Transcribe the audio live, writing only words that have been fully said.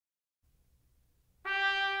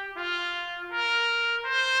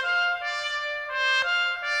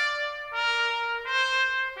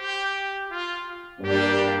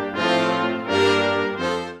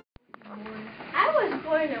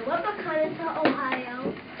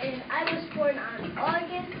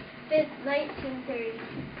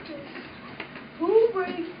1932. Who were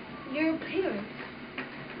your parents?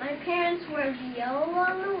 My parents were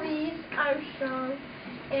Viola Louise Armstrong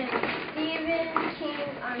and Stephen King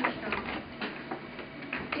Armstrong.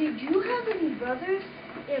 Did you have any brothers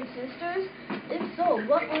and sisters? If so,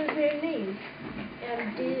 what were their names?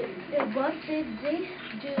 And what did they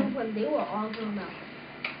do when they were all grown up?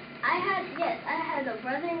 I had a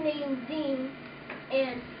brother named Dean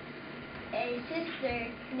and a sister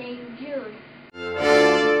named June.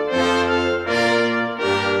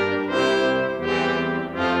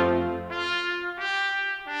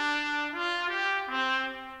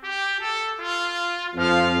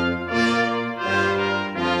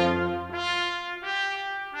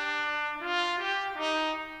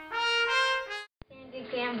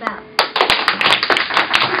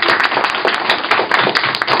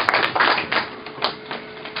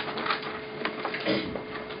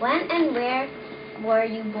 When and where were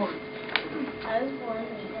you born? I was born in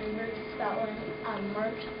Inventors, Scotland on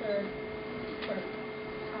March 3rd,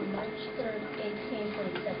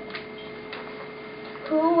 1847.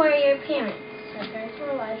 Who were your parents? My parents were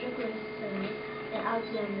Elijah Grayson and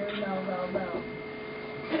Alexander Bell.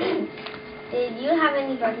 Did you have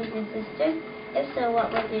any brothers and sisters? If so,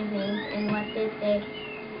 what were their names and what did they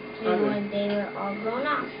do when they were all grown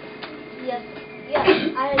up? Yes, I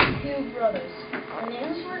had 2 brothers. Their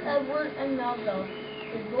names were Edward and Melville.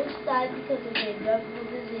 They both died because of a dreadful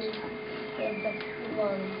disease that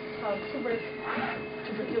was called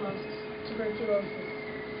tuberculosis.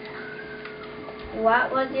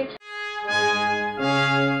 What was your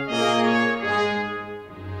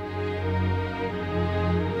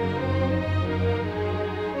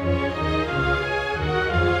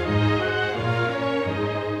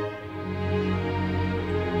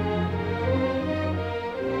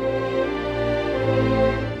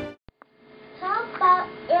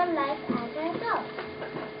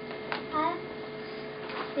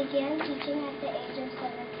began teaching at the age of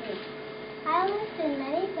 17. I lived in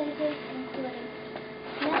many places including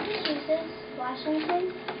Massachusetts,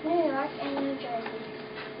 Washington, New York, and New Jersey.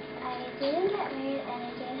 I didn't get married and I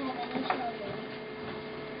didn't have any children.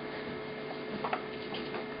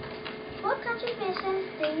 What contributions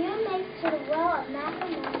do you make to the world of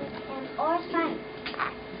mathematics and or science?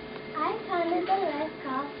 I planted the red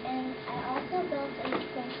crop and I also built a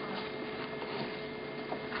springhouse.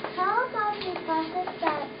 Tell about the process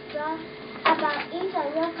that brought about each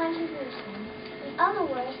of your contributions. In other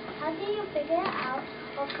words, how did you figure it out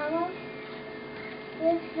or come up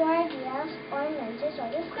with your ideas or inventions or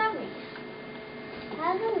discoveries?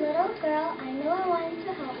 As a little girl, I knew I wanted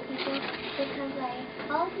to help people because I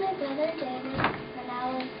helped my brother David when I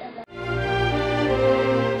was 11.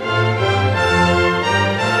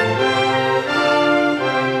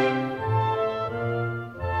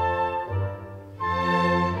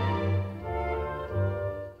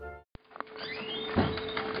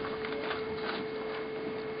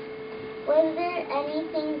 Was there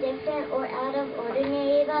anything different or out of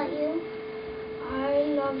ordinary about you? I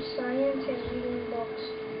love science and reading books.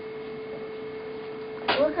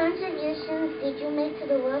 What contributions did you make to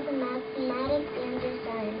the world of mathematics and or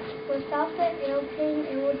science? Without the airplane,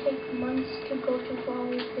 it would take months to go to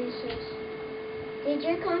foreign places. Did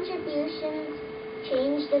your contributions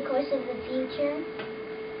change the course of the future?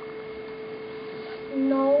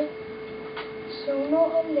 No. Sooner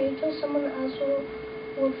or later, someone else will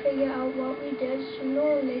figure out what we did. Sooner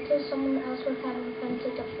or later, someone else would have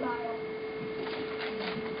invented the flyer.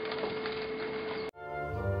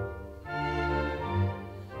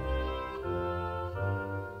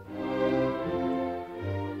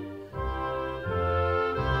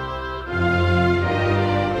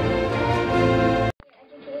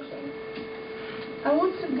 Education. I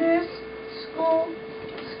went to girls' school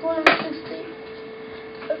in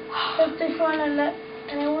 64 and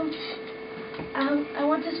I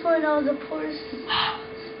went to school and I was the poorest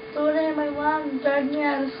student, and my mom dragged me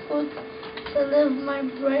out of school to live my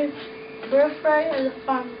birthright as a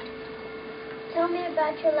farmer. Tell me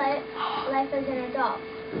about your life as an adult.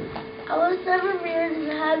 I was never married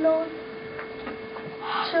and had no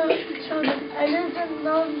children. I lived in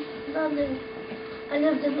London.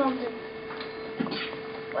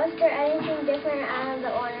 Was there anything different out of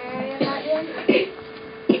the ordinary about you?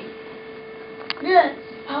 Yes,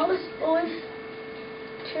 I was always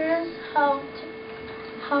curious how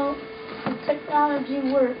technology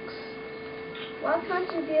works. What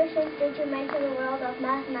contributions did you make to the world of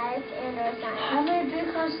mathematics and or science? I made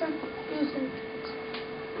big contributions.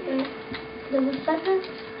 The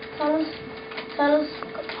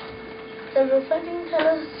reflecting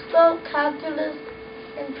telescope, calculus,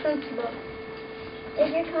 and principle. Did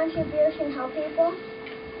your contribution help people?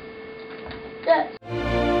 Yes.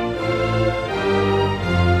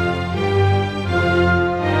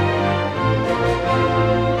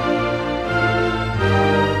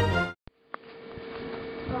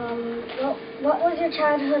 What was your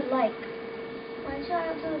childhood like? My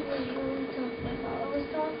childhood was really tough. My father was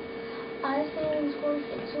tough. I stayed in school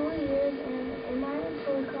for 2 years, and in my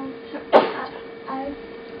report card, I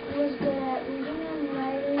was good at reading and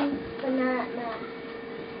writing, but not at math.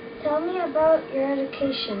 Tell me about your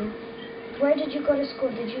education. Where did you go to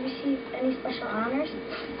school? Did you receive any special honors?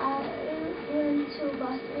 I went to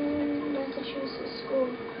Boston, Massachusetts school.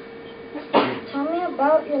 Tell me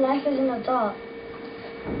about your life as an adult.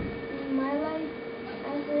 My life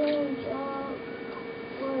as an adult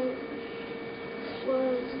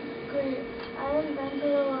was great. I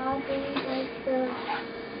invented a lot of things like the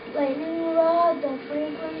lightning rod, the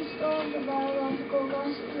Franklin stove, the biological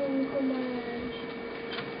gases, and home energy.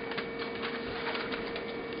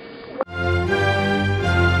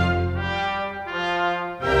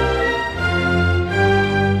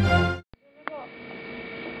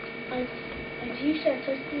 I teach at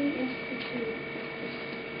Tuscany Institute.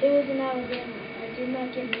 It was in Alabama. I did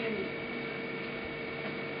not get married.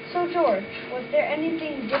 So George, was there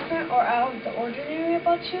anything different or out of the ordinary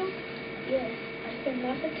about you? Yes, I spent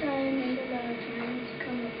lots of time in the lab trying to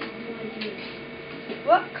come up with new ideas.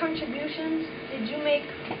 What contributions did you make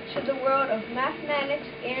to the world of mathematics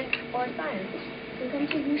and or science? The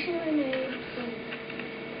contribution I made was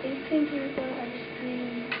 8 pancakes on ice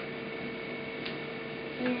cream,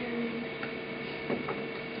 and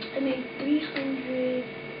I made 300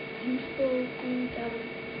 useful foods out of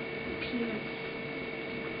peanuts.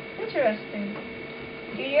 Interesting.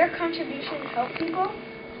 Did your contribution help people?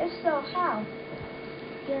 If so, how?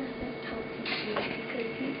 Yes, that helped people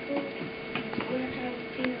because people wouldn't have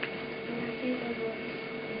peanuts and I think of what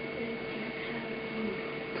if they didn't have food.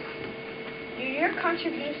 Did your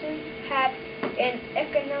contribution have an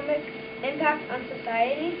economic impact on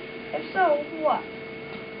society? If so, what?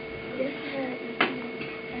 This had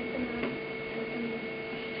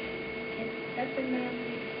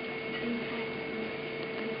economic impact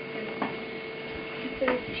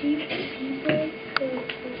because people could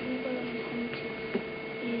live on the beaches,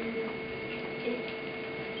 and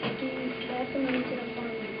it gave lots of money to the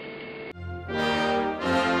farmers.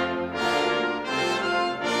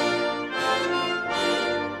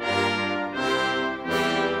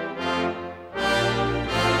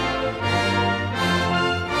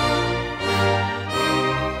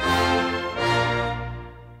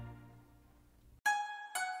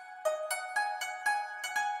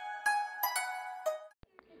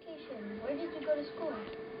 Where did you go to school?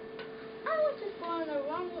 I went to school in a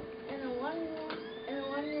one-room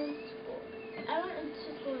school. I went into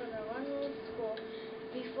school in a one-room school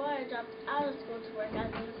before I dropped out of school to work as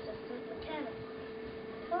an assistant mechanic.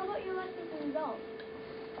 Tell about your life as an adult.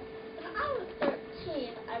 When I was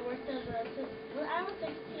 13, I worked as an assistant. When I was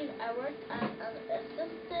 16, I worked as an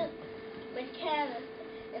assistant mechanic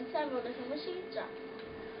in several different machine shops.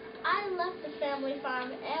 I left the family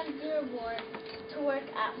farm and Dearborn to work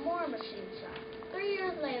at more machine shops. 3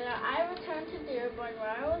 years later, I returned to Dearborn,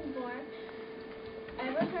 where I was born.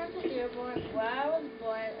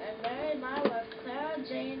 and married my wife, Clara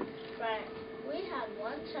Jane Bryant. We had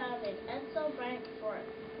one child named Edsel Bryant Ford.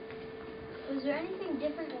 Was there anything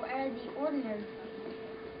different or out of the ordinary?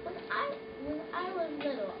 When I was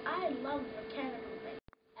little, I loved mechanical things.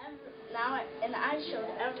 I showed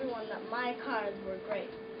everyone that my cars were great.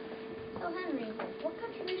 So Henry, what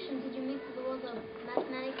contributions did you make to the world of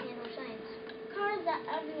mathematics and or science? Cars that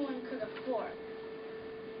everyone could afford.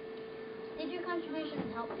 Did your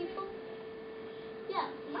contributions help people?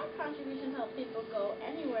 Yes, my contributions help people go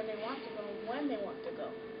anywhere they want to go, when they want to go.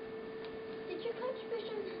 Did your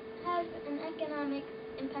contribution have an economic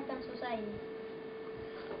impact on society?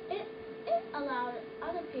 It allowed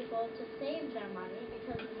other people to save their money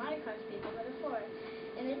because my cars people could afford.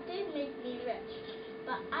 And it did make me rich.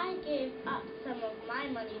 But I gave up some of my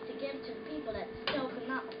money to give to people that still could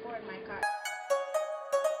not afford my car.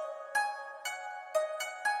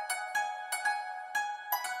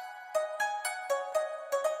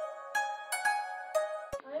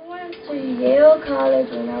 I went to Yale College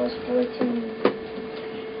when I was 14.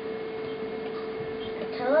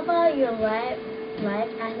 Tell about your life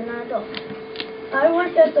as an adult. I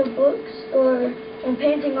worked at the bookstore and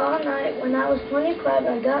painting all night. When I was 25,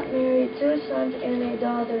 I got married, 2 sons and a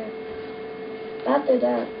daughter. After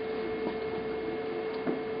that,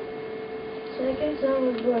 second son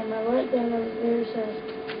was born. My wife died. I was very sad.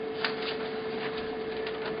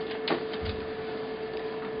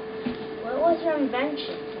 What was your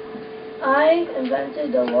invention? I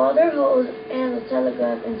invented the water hose and the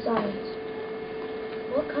telegraph in science.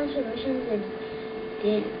 What contributions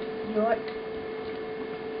did your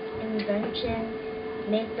invention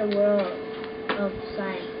make the world of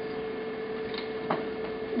science?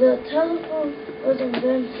 The telephone was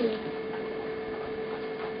invented.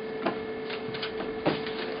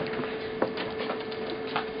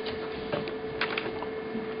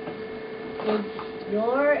 Did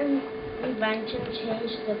your invention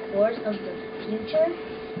change the course of the future?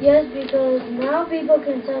 Yes, because now people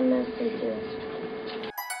can send messages.